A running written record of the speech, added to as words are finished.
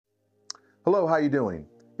Hello, how you doing?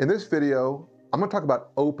 In this video, I'm going to talk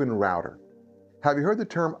about OpenRouter. Have you heard the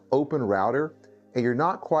term OpenRouter and you're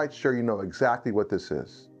not quite sure you know exactly what this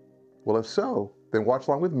is? Well, if so, then watch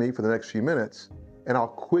along with me for the next few minutes and I'll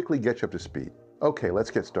quickly get you up to speed. Okay, let's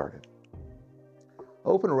get started.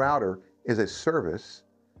 OpenRouter is a service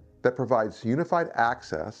that provides unified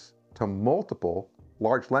access to multiple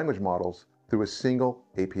large language models through a single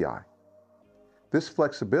API. This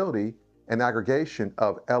flexibility and aggregation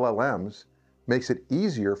of LLMs makes it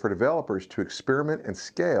easier for developers to experiment and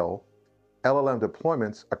scale LLM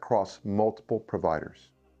deployments across multiple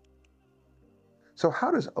providers. So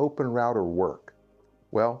how does OpenRouter work?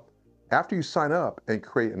 Well, after you sign up and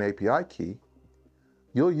create an API key,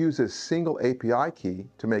 you'll use this single API key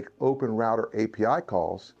to make OpenRouter API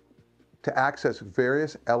calls to access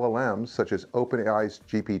various LLMs such as OpenAI's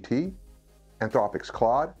GPT, Anthropic's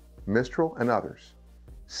Claude, Mistral, and others,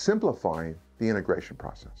 simplifying the integration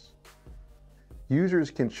process.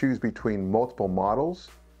 Users can choose between multiple models,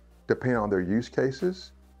 depending on their use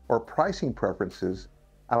cases, or pricing preferences,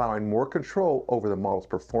 allowing more control over the model's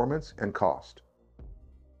performance and cost.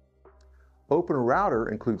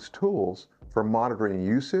 OpenRouter includes tools for monitoring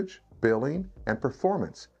usage, billing, and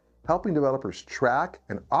performance, helping developers track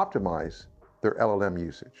and optimize their LLM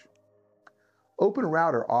usage.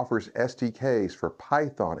 OpenRouter offers SDKs for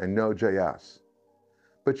Python and Node.js,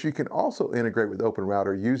 but you can also integrate with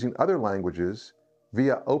OpenRouter using other languages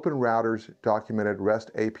via OpenRouter's documented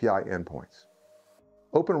REST API endpoints.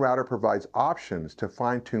 OpenRouter provides options to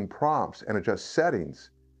fine-tune prompts and adjust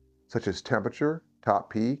settings such as temperature, top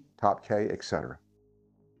P, top K, etc.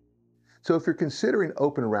 So if you're considering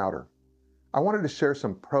OpenRouter, I wanted to share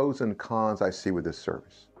some pros and cons I see with this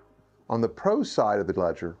service. On the pros side of the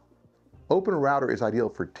ledger, OpenRouter is ideal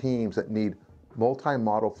for teams that need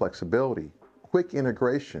multi-model flexibility, quick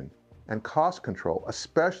integration, and cost control,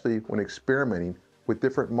 especially when experimenting with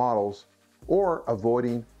different models or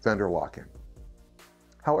avoiding vendor lock-in.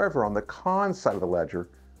 However, on the con side of the ledger,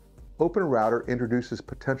 OpenRouter introduces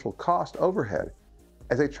potential cost overhead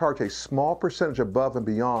as they charge a small percentage above and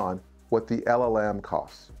beyond what the LLM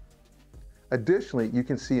costs. Additionally, you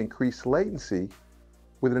can see increased latency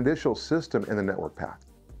with an additional system in the network path.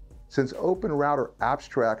 Since OpenRouter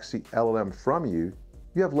abstracts the LLM from you,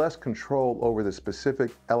 you have less control over the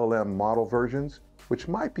specific LLM model versions, which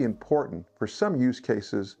might be important for some use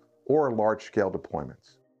cases or large-scale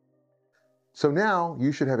deployments. So now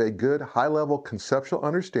you should have a good high-level conceptual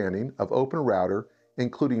understanding of OpenRouter,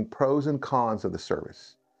 including pros and cons of the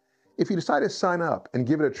service. If you decide to sign up and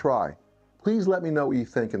give it a try, please let me know what you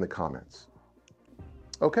think in the comments.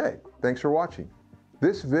 Okay, thanks for watching.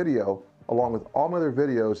 This video, along with all my other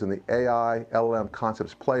videos in the AI LLM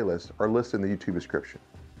Concepts playlist, are listed in the YouTube description.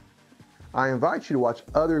 I invite you to watch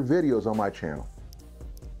other videos on my channel.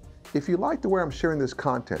 If you like the way I'm sharing this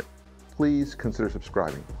content, please consider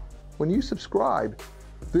subscribing. When you subscribe,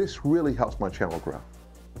 this really helps my channel grow.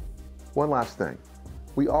 One last thing,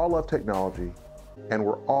 we all love technology, and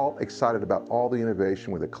we're all excited about all the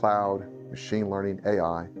innovation with the cloud, machine learning,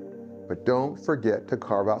 AI, but don't forget to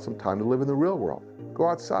carve out some time to live in the real world. Go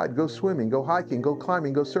outside, go swimming, go hiking, go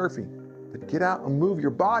climbing, go surfing, but get out and move your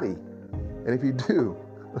body. And if you do,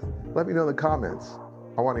 let me know in the comments.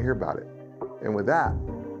 I want to hear about it. And with that,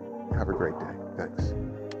 have a great day. Thanks.